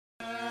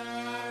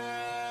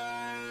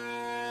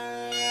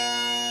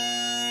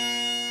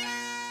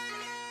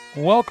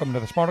Welcome to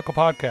the Smarticle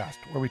podcast,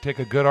 where we take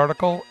a good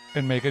article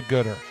and make it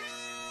gooder.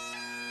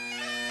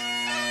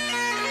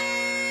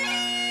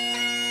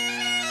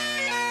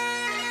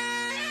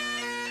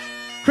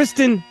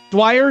 Kristin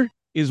Dwyer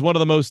is one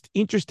of the most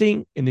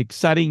interesting and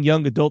exciting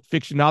young adult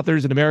fiction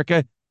authors in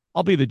America.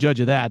 I'll be the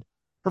judge of that.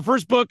 Her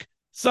first book,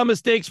 Some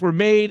Mistakes Were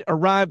Made,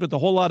 arrived with a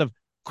whole lot of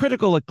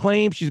critical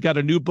acclaim. She's got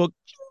a new book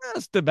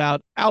just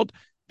about out,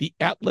 The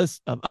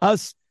Atlas of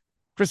Us.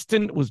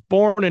 Kristin was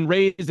born and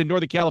raised in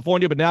Northern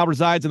California, but now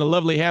resides in the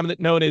lovely hamlet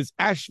known as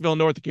Asheville,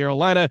 North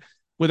Carolina,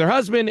 with her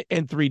husband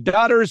and 3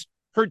 daughters.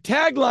 Her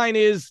tagline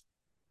is,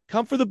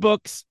 "Come for the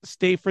books,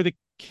 stay for the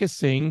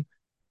kissing."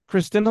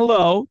 Kristin,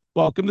 hello.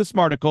 Welcome to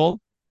Smarticle.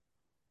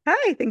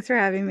 Hi, thanks for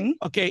having me.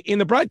 Okay, in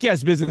the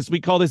broadcast business,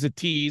 we call this a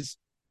tease.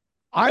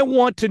 I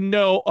want to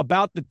know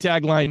about the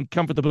tagline,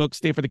 "Come for the book,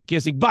 stay for the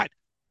kissing," but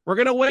we're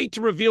going to wait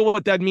to reveal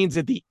what that means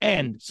at the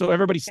end, so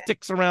everybody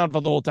sticks around for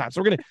the whole time.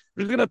 So we're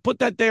gonna put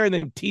that there and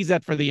then tease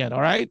that for the end,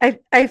 all right?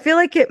 I feel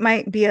like it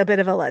might be a bit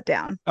of a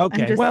letdown.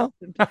 Okay, well,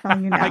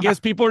 telling you now. I guess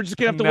people are just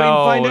going to have to wait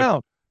and find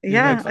out.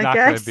 Yeah, I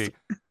guess.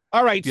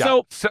 All right,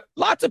 so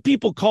lots of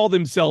people call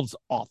themselves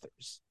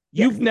authors.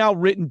 You've now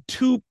written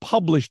 2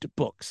 published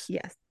books.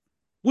 Yes.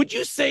 Would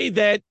you say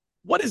that,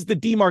 what is the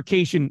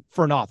demarcation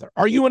for an author?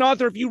 Are you an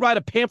author if you write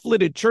a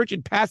pamphlet at church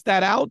and pass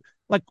that out?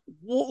 Like,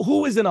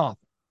 who is an author?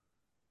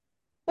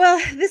 Well,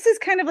 this is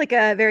kind of like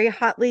a very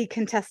hotly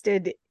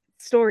contested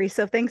story.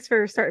 So thanks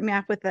for starting me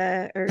off with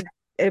a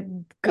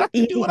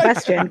easy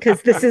question,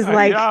 because this is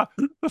like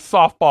the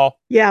softball.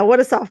 Yeah, what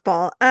a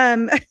softball.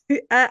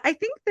 I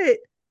think that,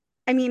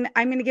 I'm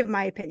going to give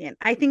my opinion.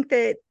 I think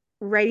that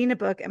writing a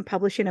book and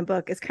publishing a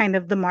book is kind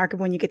of the mark of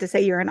when you get to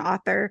say you're an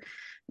author,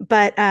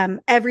 but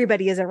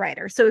everybody is a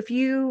writer. So if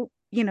you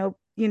do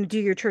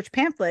your church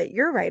pamphlet,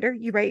 you're a writer.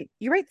 You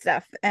write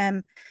stuff.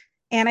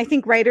 And I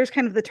think writer is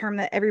kind of the term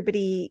that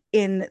everybody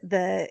in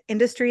the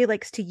industry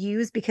likes to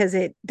use, because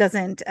it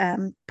doesn't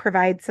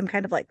provide some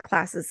kind of like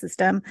classes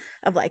system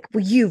of like,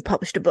 well, you've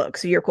published a book,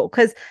 so you're cool.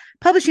 Because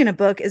publishing a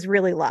book is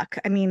really luck.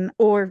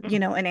 Or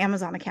an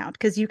Amazon account,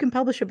 because you can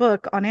publish a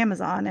book on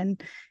Amazon,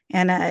 and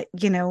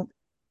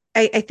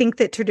I think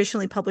that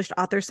traditionally published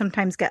authors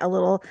sometimes get a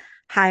little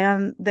high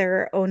on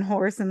their own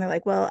horse, and they're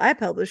like, well, I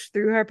published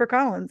through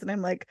HarperCollins, and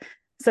I'm like,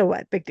 so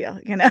what? Big deal,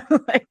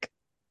 like.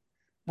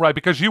 Right,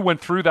 because you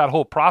went through that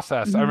whole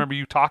process. Mm-hmm. I remember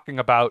you talking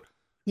about,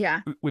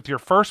 with your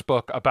first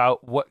book,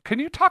 about what. Can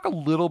you talk a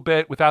little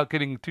bit, without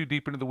getting too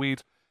deep into the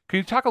weeds, can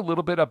you talk a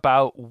little bit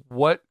about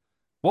what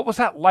was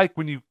that like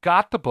when you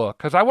got the book?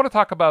 Because I want to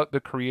talk about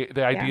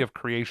the idea of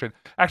creation.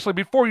 Actually,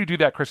 before you do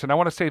that, Kristin, I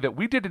want to say that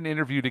we did an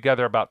interview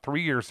together about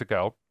 3 years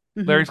ago.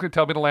 Mm-hmm. Larry's going to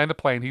tell me to land the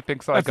plane. He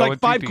thinks that That's I go like in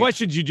 5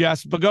 questions you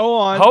just, but go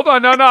on. Hold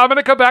on. No, I'm going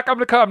to come back. I'm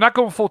not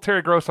going full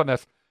Terry Gross on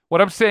this.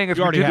 What I'm saying is,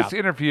 we did this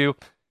interview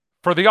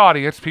for the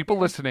audience, people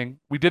listening.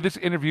 We did this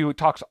interview. It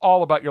talks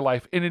all about your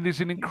life, and it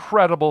is an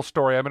incredible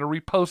story. I'm going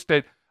to repost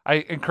it.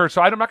 I encourage.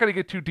 So I'm not going to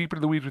get too deep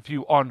into the weeds with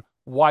you on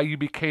why you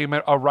became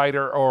a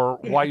writer or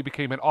why you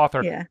became an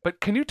author. Yeah. But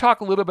can you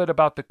talk a little bit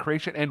about the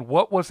creation and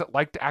what was it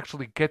like to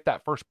actually get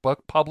that first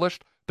book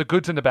published, the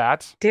goods and the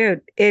bads?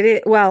 Dude,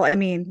 it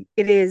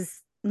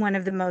is one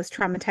of the most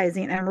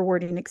traumatizing and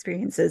rewarding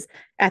experiences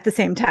at the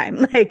same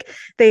time. Like,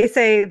 they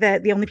say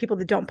that the only people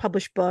that don't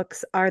publish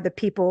books are the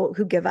people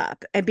who give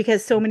up. And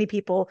because so many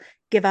people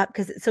give up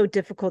because it's so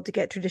difficult to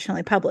get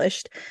traditionally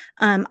published.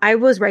 I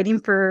was writing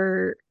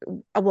for,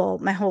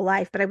 my whole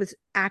life, but I was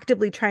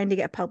actively trying to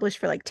get published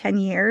for like 10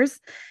 years.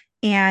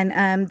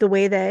 And the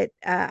way that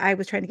I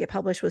was trying to get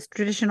published was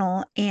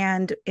traditional,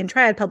 and in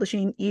triad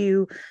publishing,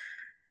 you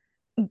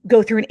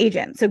go through an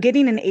agent. So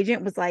getting an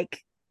agent was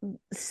like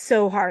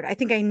so hard. I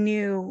think I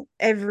knew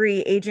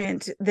every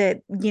agent that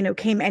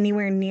came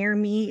anywhere near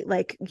me,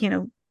 like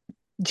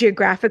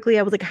geographically.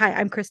 I was like, "Hi,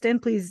 I'm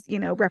Kristin, please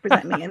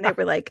represent me." And they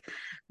were like,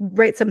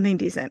 "Write something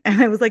decent." And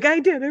I was like, I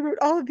wrote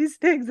all of these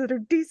things that are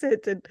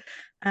decent.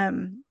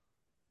 And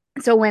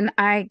so when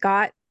I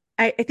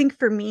think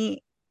for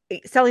me,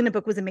 selling a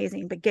book was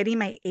amazing, but getting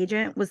my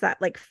agent was that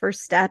like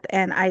first step.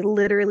 And I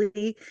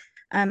literally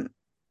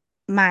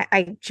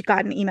I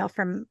got an email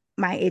from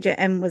my agent,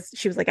 and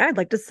she was like, "I'd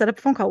like to set up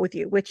a phone call with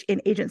you," which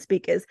in agent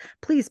speak is,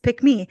 "Please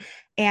pick me."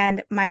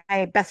 And my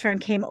best friend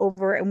came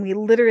over, and we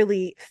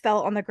literally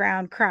fell on the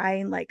ground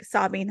crying, like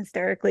sobbing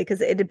hysterically,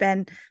 because it had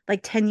been like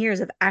 10 years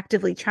of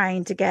actively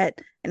trying to get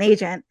an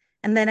agent.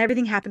 And then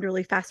everything happened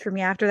really fast for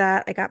me after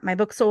that. I got my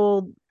book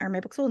sold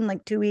in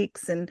like 2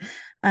 weeks, and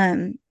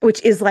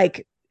which is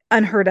like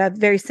unheard of,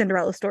 very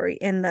Cinderella story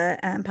in the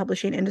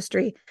publishing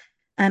industry.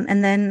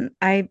 And then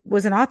I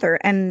was an author,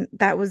 and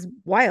that was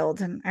wild.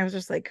 And I was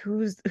just like,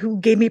 who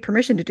gave me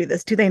permission to do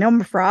this? Do they know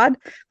I'm a fraud?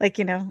 Like,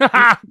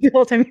 the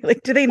whole time,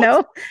 like, do they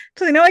know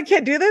I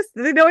can't do this?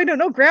 Do they know I don't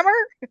know grammar?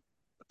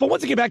 But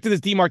once I get back to this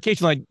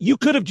demarcation line, you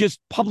could have just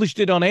published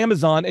it on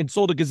Amazon and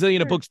sold a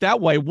gazillion of books that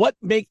way.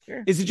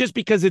 Is it just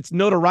because it's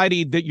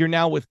notoriety that you're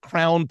now with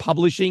Crown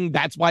Publishing?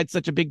 That's why it's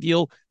such a big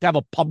deal to have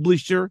a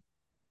publisher?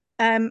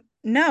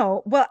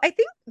 No. Well, I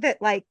think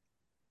that, like,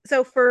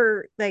 so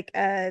for like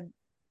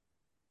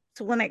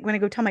So when I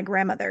go tell my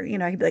grandmother,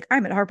 I'd be like,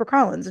 I'm at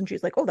HarperCollins, and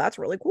she's like, oh, that's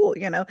really cool,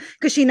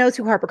 because she knows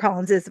who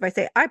HarperCollins is. If I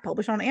say I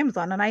publish on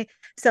Amazon and I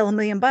sell a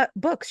million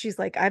books, she's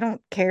like, I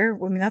don't care.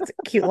 I mean, that's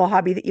a cute little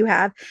hobby that you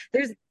have.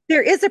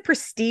 There is a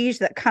prestige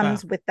that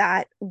comes with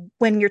that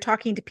when you're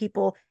talking to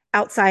people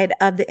outside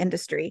of the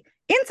industry.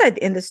 Inside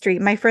the industry,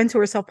 my friends who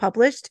are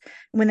self-published,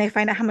 when they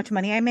find out how much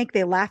money I make,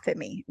 they laugh at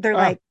me. They're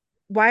like,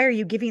 why are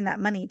you giving that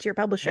money to your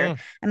publisher?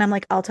 And I'm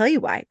like, I'll tell you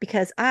why,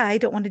 because I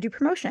don't want to do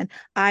promotion.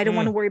 I don't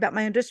want to worry about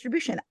my own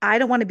distribution. I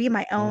don't want to be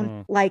my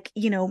own,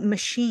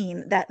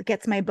 machine that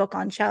gets my book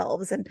on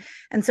shelves.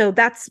 And so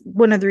that's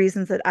one of the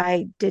reasons that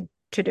I did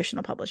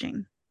traditional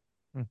publishing.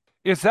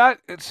 Is that,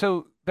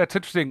 so that's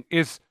interesting,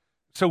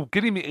 so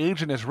getting the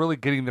agent is really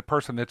getting the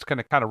person that's going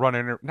to kind of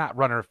not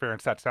run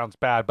interference, that sounds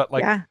bad, but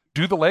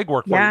do the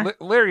legwork. Yeah.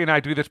 Larry and I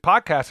do this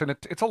podcast, and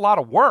it's a lot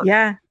of work.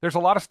 Yeah. There's a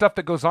lot of stuff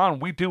that goes on.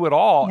 We do it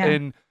all. Yeah.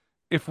 And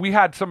if we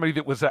had somebody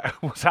that was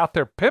out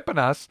there pimping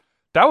us,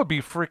 that would be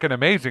freaking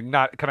amazing.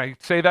 Can I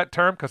say that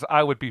term? Because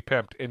I would be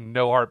pimped in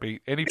no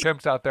heartbeat. Any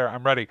pimps out there,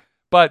 I'm ready.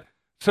 But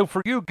so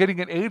for you, getting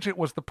an agent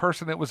was the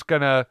person that was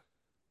gonna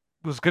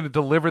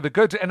deliver the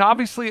goods. And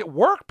obviously it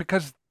worked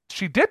because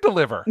she did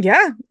deliver.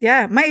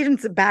 Yeah. My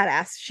agent's a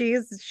badass.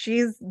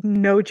 She's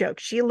no joke.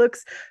 She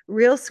looks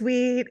real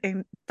sweet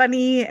and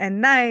funny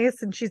and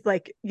nice. And she's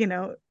like,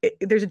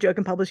 there's a joke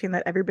in publishing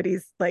that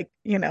everybody's like,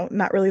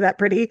 not really that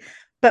pretty,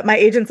 but my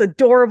agent's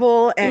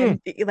adorable.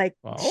 And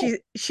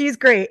she's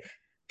great.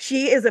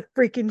 She is a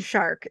freaking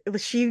shark.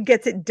 She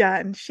gets it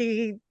done.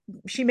 She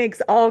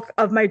makes all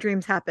of my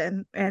dreams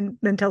happen, and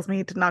then tells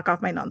me to knock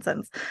off my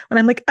nonsense when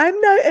I'm like, I'm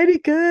not any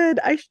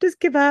good. I should just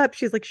give up.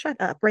 She's like, shut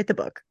up, write the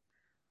book.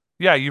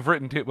 Yeah, you've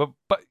written 2,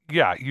 but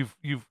yeah,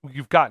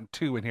 you've gotten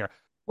 2 in here.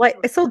 Well,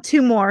 I sold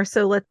 2 more,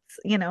 so let's,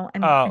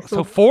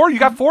 so 4? You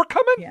got 4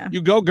 coming? Yeah.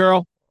 You go,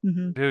 girl.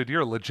 Mm-hmm. Dude,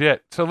 you're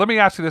legit. So let me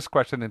ask you this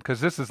question then,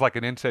 because this is like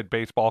an inside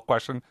baseball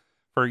question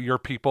for your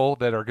people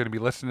that are going to be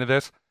listening to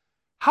this.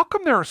 How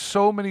come there are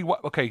so many?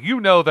 Okay, you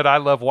know that I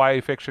love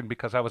YA fiction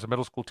because I was a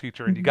middle school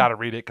teacher, and you got to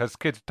read it because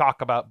kids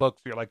talk about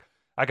books. You're like,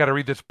 I got to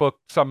read this book.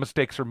 Some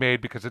mistakes are made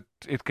because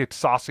it gets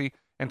saucy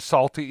and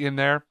salty in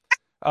there.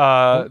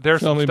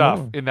 There's some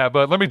stuff in that,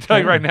 but let me tell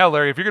you right now,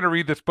 Larry, if you're going to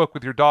read this book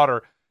with your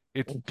daughter,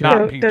 it's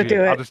not PG. Don't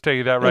do it. I'll just tell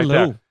you that right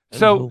there.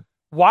 So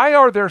why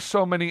are there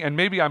so many, and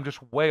maybe I'm just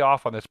way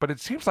off on this, but it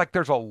seems like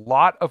there's a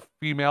lot of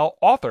female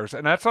authors,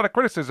 and that's not a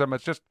criticism.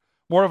 It's just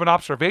more of an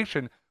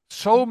observation.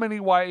 So many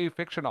YA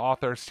fiction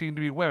authors seem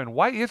to be women.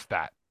 Why is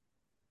that?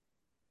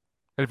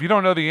 And if you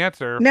don't know the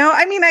answer. No,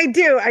 I mean, I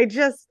do. I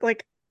just I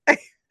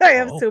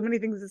have so many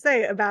things to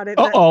say about it.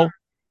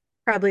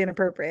 Probably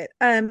inappropriate.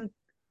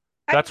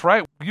 That's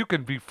right. You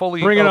can be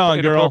fully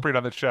inappropriate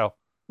on this show.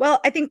 Well,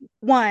 I think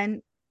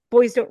one,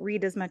 boys don't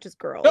read as much as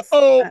girls. That's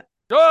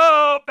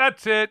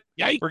it.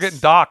 Yikes. We're getting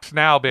doxxed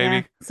now, baby.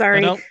 Yeah,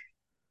 sorry.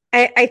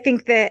 I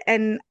think that,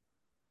 and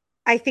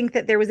I think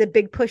that there was a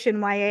big push in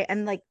YA,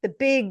 and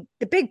the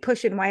big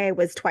push in YA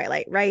was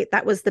Twilight, right?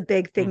 That was the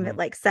big thing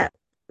that set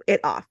it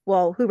off.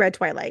 Well, who read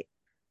Twilight?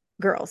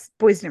 Girls.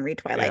 Boys didn't read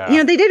Twilight.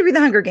 Yeah. They did read the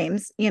Hunger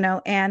Games,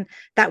 and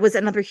that was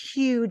another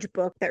huge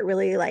book that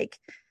really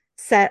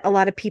set a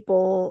lot of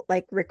people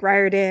like Rick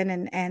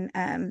Riordan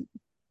and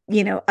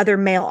other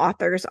male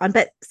authors on.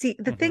 But see,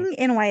 the thing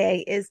in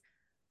YA is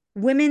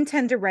women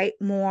tend to write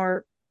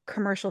more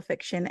commercial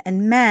fiction,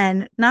 and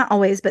men, not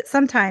always, but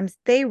sometimes,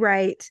 they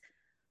write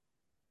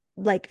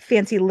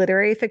fancy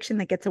literary fiction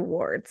that gets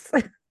awards.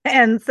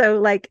 And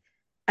so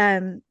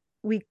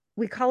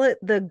we call it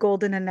the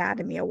Golden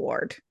Anatomy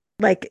Award.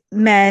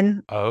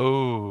 Men.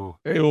 Oh,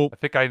 I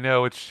think I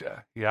know. It's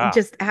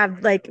just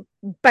have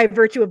by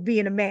virtue of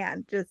being a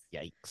man, just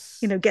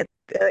yikes. Get.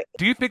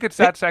 Do you think it's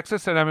that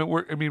sexist? And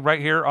I mean, right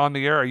here on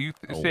the air, are you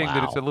saying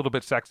that it's a little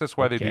bit sexist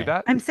why they do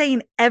that? I'm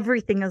saying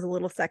everything is a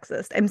little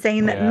sexist. I'm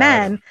saying that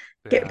men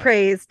get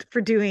praised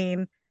for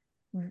doing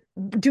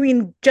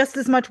just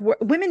as much work.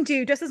 Women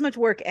do just as much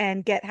work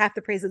and get half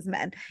the praise as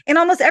men in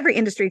almost every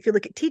industry. If you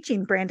look at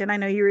teaching, Brandon, I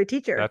know you were a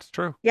teacher. That's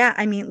true. Yeah,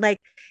 I mean,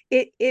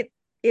 it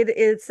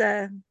is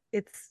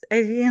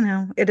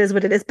it is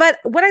what it is. But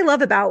what I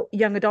love about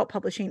young adult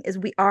publishing is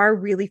we are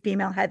really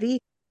female heavy,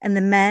 and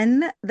the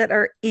men that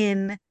are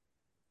in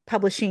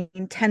publishing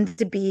tend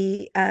to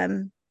be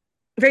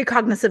very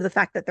cognizant of the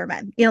fact that they're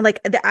men.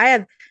 I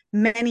have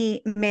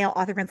many male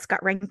author friends.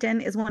 Scott Rankton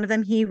is one of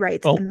them. He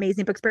writes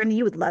amazing books. Brandon,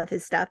 you would love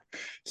his stuff.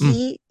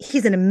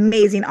 He's an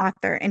amazing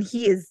author, and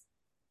he's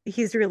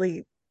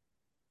really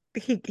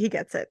he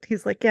gets it.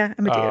 He's like, yeah,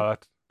 I'm a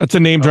dude. That's a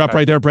name drop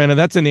right there, Brandon.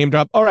 That's a name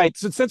drop. All right.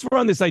 So since we're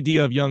on this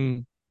idea of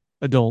young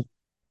adult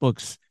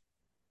books,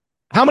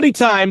 how many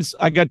times,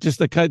 I got just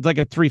a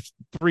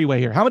three-way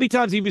here. How many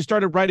times have you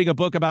started writing a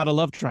book about a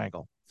love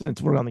triangle since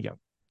we're on the young?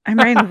 I'm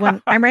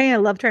writing a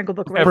love triangle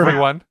book right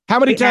Everyone. now. How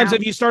many times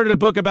have you started a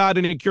book about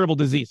an incurable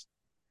disease?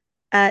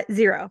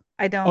 0.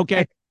 I don't.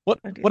 Okay. What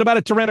about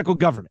a tyrannical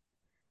government?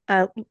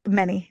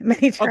 Many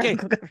okay,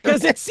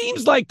 because it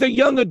seems like the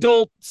young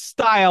adult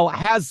style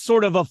has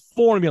sort of a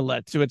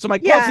formula to it. So my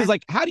question is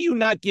how do you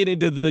not get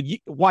into the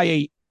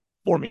YA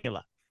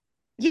formula?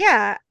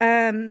 Yeah.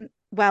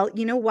 Well,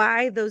 you know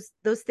why those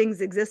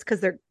things exist? Because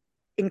they're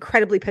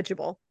incredibly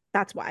pitchable.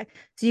 That's why.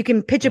 So you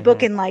can pitch a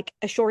book in like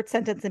a short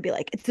sentence and be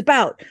like, it's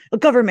about a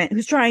government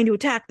who's trying to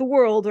attack the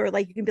world, or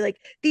like you can be like,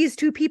 these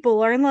two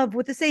people are in love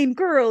with the same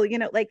girl,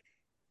 like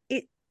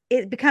it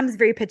it becomes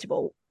very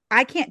pitchable.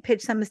 I can't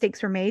pitch Some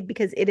Mistakes Were Made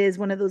because it is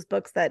one of those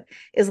books that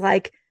is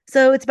like,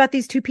 so it's about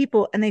these two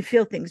people and they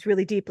feel things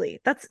really deeply.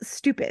 That's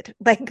stupid.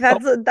 Like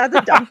that's a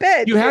dumb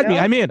pitch. You had me.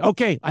 I'm in.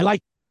 Okay. I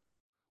like.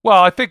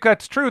 Well, I think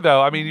that's true,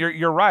 though. I mean,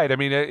 you're right. I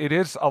mean, it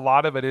is a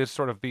lot of it is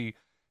sort of the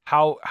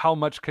how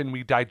much can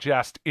we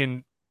digest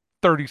in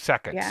 30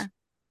 seconds. Yeah,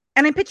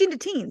 and I'm pitching to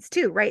teens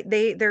too, right?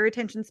 Their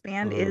attention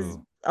span is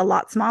a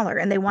lot smaller,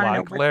 and they want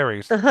to know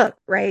Larry's the hook,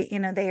 right?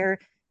 They are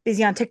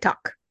busy on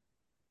TikTok.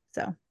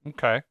 So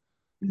okay,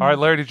 all right,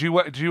 Larry, did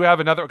you have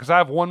another? Because I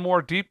have one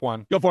more deep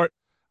one. Go for it.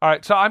 All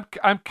right, so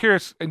I'm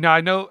curious. Now I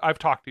know I've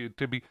talked to you.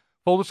 To be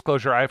full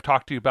disclosure, I have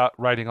talked to you about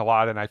writing a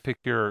lot, and I think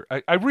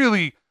I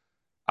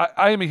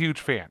am a huge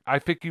fan. I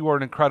think you are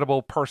an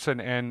incredible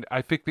person, and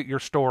I think that your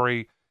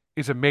story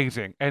is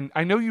amazing. And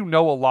I know you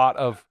know a lot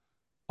of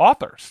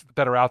authors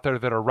that are out there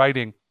that are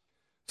writing.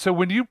 So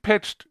when you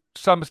pitched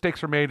Some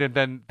Mistakes Were Made and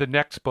then the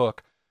next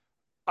book,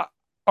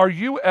 are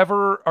you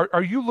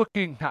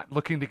not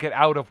looking to get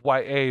out of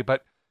YA,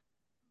 but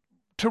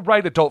to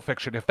write adult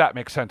fiction, if that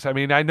makes sense? I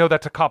mean, I know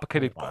that's a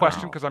complicated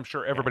question because I'm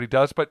sure everybody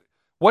does, but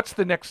what's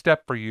the next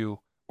step for you?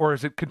 Or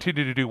is it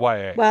continue to do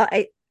YA? Well,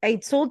 I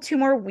sold 2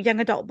 more young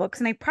adult books,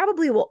 and I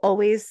probably will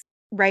always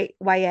write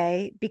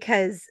YA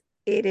because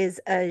it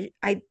is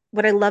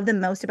what I love the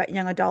most about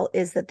young adult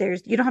is that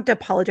you don't have to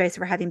apologize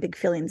for having big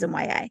feelings in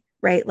YA,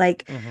 right?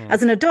 Like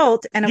as an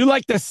adult, and you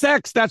like the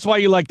sex, that's why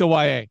you like the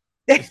YA.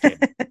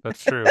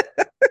 That's true.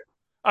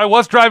 I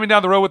was driving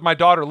down the road with my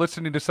daughter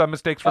listening to Some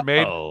Mistakes Were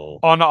Made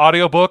on the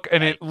audiobook,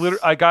 and it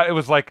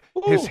was like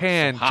his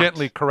hand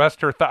gently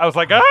caressed her thigh. I was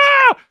like, ah!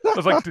 I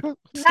was like,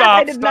 stop,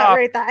 I did not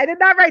write that. I did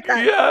not write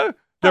that. Yeah.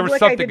 There was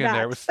something in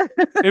there.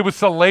 It was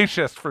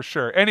salacious for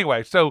sure.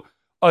 Anyway, so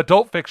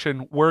adult fiction,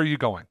 where are you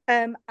going?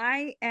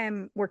 I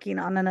am working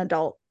on an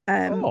adult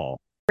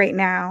right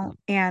now,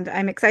 and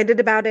I'm excited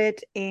about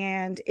it.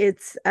 And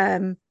it's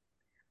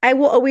I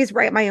will always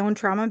write my own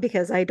trauma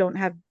because I don't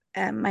have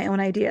my own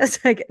ideas,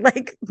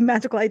 like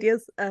magical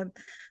ideas.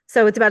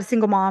 So it's about a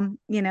single mom,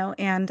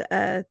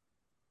 and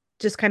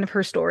just kind of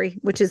her story,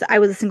 which is I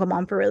was a single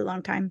mom for a really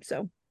long time.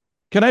 So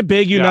can I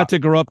beg you not to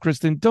grow up,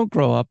 Kristin? Don't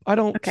grow up. I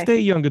don't stay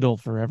young adult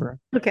forever.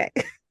 Okay.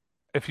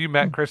 If you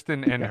met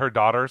Kristin and her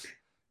daughters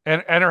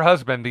and her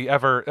husband, the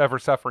ever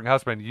suffering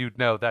husband, you'd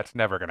know that's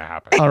never going to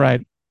happen. All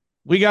right.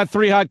 We got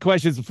 3 hot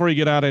questions before you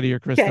get out of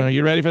here, Kristin. Okay. Are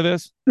you ready for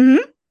this?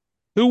 Mm-hmm.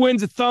 Who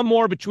wins a thumb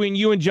war between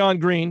you and John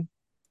Green?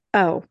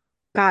 Oh,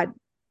 God.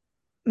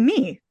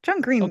 Me.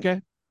 John Green.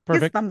 Okay.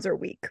 Perfect. His thumbs are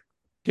weak.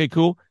 Okay,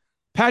 cool.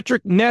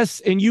 Patrick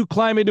Ness and you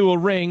climb into a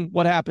ring.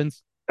 What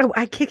happens? Oh,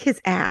 I kick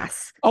his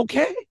ass.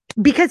 Okay.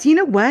 Because you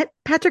know what?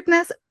 Patrick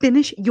Ness,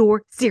 finish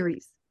your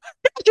series.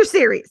 Finish your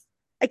series.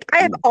 Like, I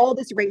have all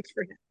this rage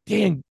for him.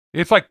 Dang.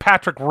 It's like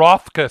Patrick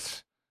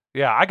Rothfuss.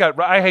 Yeah,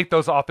 I hate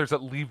those authors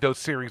that leave those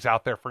series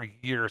out there for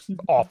years. It's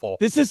awful.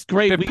 This is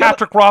great. If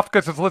Patrick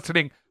Rothfuss is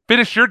listening,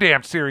 finish your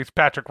damn series,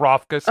 Patrick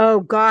Rothfuss. Oh,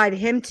 God,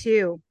 him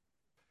too.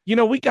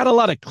 We got a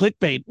lot of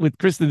clickbait with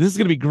Kristin. This is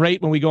going to be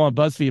great when we go on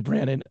BuzzFeed,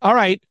 Brandon. All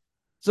right.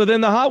 So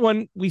then the hot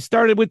one, we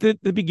started with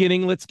the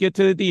beginning. Let's get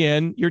to the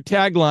end. Your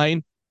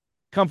tagline,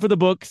 come for the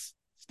books,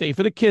 stay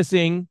for the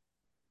kissing.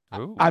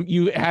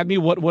 You had me.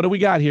 What do we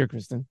got here,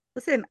 Kristin?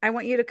 Listen, I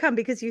want you to come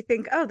because you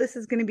think, oh, this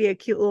is going to be a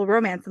cute little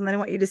romance. And then I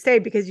want you to stay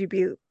because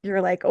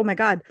you're like, oh my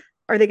God,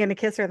 are they going to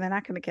kiss or are they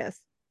not going to kiss?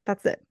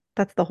 That's it.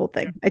 That's the whole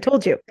thing. I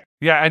told you.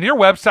 Yeah, and your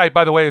website,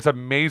 by the way, is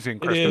amazing,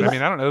 Kristin. I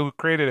mean, I don't know who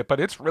created it, but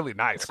it's really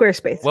nice.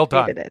 Squarespace. Well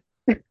done.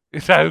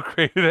 Is that who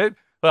created it?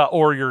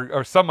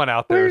 Or someone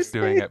out there is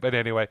doing it. But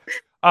anyway,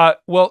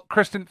 well,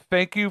 Kristin,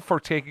 thank you for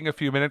taking a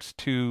few minutes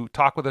to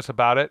talk with us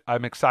about it.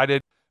 I'm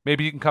excited.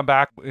 Maybe you can come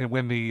back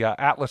when the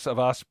Atlas of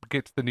Us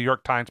gets the New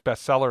York Times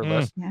bestseller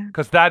list,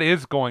 because that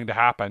is going to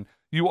happen.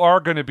 You are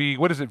going to be,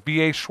 what is it,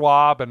 V.A.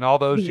 Schwab and all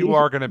those? You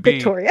are going to be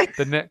Victoria.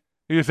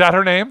 Is that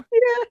her name?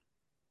 Yeah.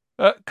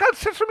 God,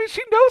 for me,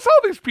 she knows all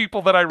these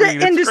people that I read.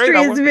 The industry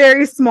is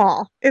very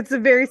small. It's a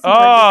very small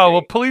industry.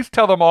 Well, please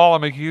tell them all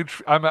I'm a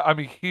huge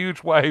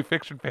YA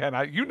fiction fan.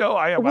 I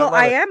am. Well,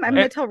 I am. I'm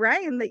going to tell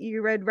Ryan that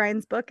you read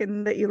Ryan's book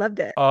and that you loved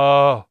it.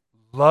 Oh,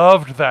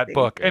 loved that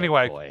book.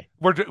 Anyway,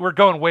 we're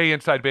going way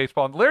inside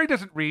baseball. And Larry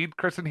doesn't read,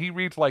 Kristin. He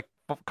reads like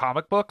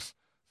comic books.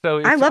 So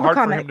it's hard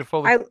for him to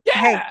fully.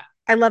 Hey,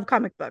 I love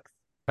comic books.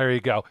 There you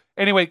go.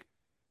 Anyway,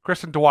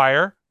 Kristin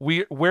Dwyer,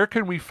 where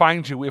can we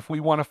find you if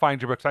we want to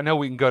find your books? I know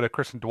we can go to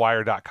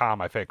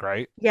KristinDwyer.com, I think,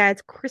 right? Yeah,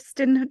 it's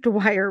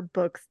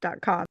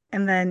KristinDwyerBooks.com.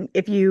 And then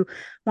if you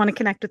want to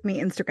connect with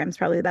me, Instagram's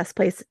probably the best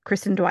place,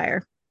 Kristin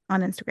Dwyer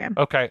on Instagram.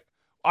 Okay.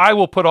 I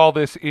will put all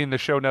this in the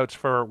show notes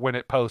for when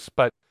it posts,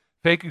 but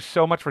thank you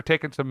so much for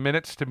taking some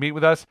minutes to meet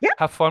with us. Yeah.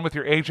 Have fun with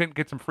your agent,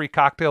 get some free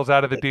cocktails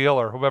out of the deal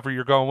or whoever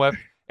you're going with,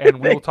 and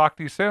we will talk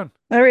to you soon.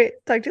 All right.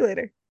 Talk to you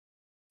later.